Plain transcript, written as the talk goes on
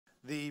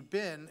The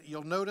bin,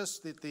 you'll notice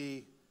that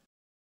the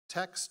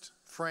text,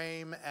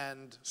 frame,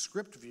 and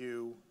script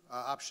view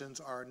options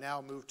are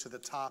now moved to the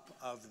top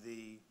of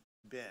the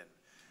bin.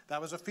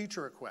 That was a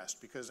feature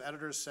request because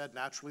editors said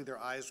naturally their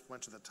eyes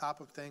went to the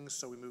top of things,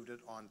 so we moved it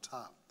on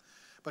top.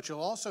 But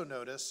you'll also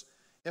notice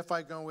if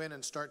I go in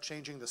and start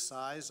changing the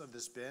size of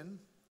this bin,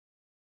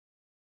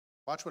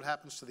 watch what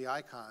happens to the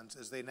icons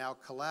as they now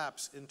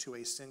collapse into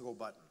a single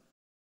button.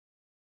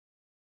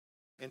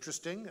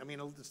 Interesting. I mean,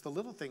 it's the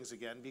little things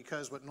again,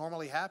 because what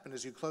normally happened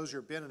is you close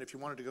your bin, and if you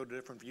wanted to go to a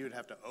different view, you'd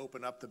have to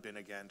open up the bin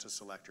again to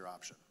select your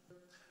option.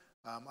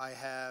 I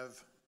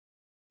have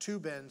two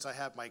bins. I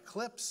have my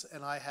clips,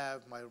 and I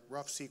have my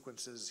rough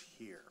sequences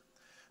here.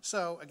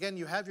 So again,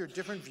 you have your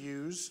different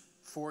views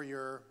for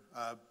your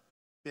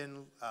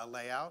bin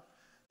layout.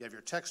 You have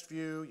your text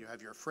view, you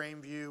have your frame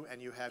view,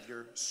 and you have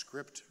your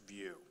script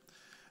view.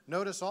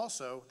 Notice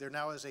also there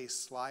now is a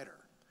slider.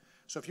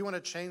 So if you want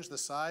to change the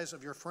size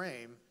of your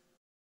frame,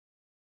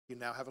 you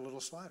now have a little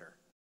slider.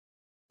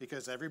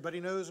 Because everybody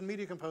knows in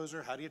Media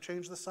Composer, how do you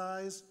change the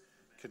size?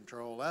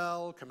 Control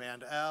L,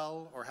 Command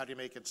L, or how do you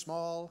make it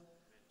small?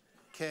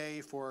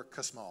 K for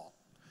small.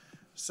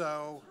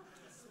 So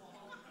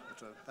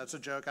that's a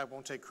joke. I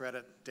won't take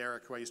credit.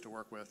 Derek, who I used to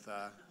work with,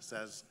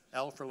 says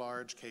L for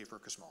large, K for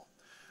small.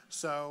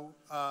 So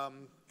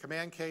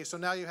Command K, so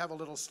now you have a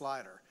little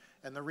slider.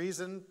 And the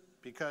reason,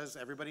 because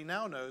everybody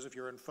now knows if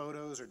you're in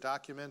photos or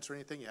documents or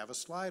anything, you have a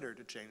slider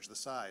to change the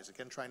size.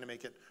 Again, trying to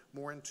make it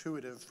more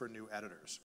intuitive for new editors.